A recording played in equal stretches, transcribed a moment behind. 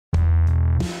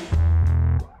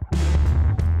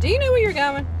Do you know where you're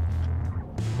going?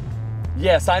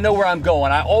 Yes, I know where I'm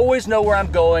going. I always know where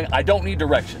I'm going. I don't need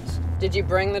directions. Did you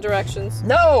bring the directions?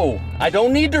 No, I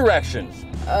don't need directions.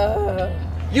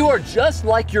 You are just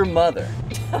like your mother.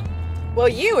 Well,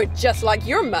 you are just like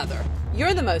your mother.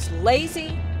 You're the most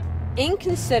lazy,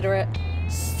 inconsiderate,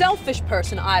 selfish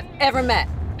person I've ever met.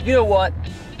 You know what?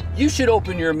 You should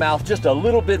open your mouth just a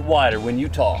little bit wider when you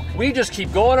talk. We just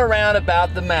keep going around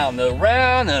about the mountain,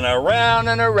 around and around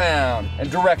and around.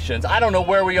 And directions, I don't know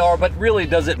where we are, but really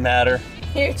does it matter?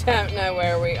 You don't know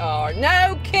where we are.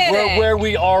 No kidding. We're where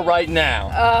we are right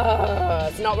now.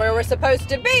 It's not where we're supposed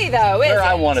to be, though, is it? Where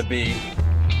I want to be.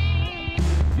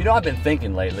 You know, I've been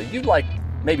thinking lately, you like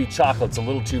maybe chocolates a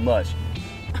little too much.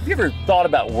 Have you ever thought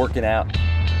about working out?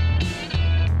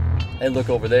 Hey, look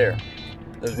over there.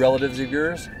 Those relatives of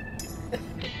yours?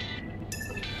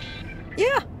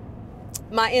 Yeah,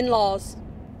 my in-laws.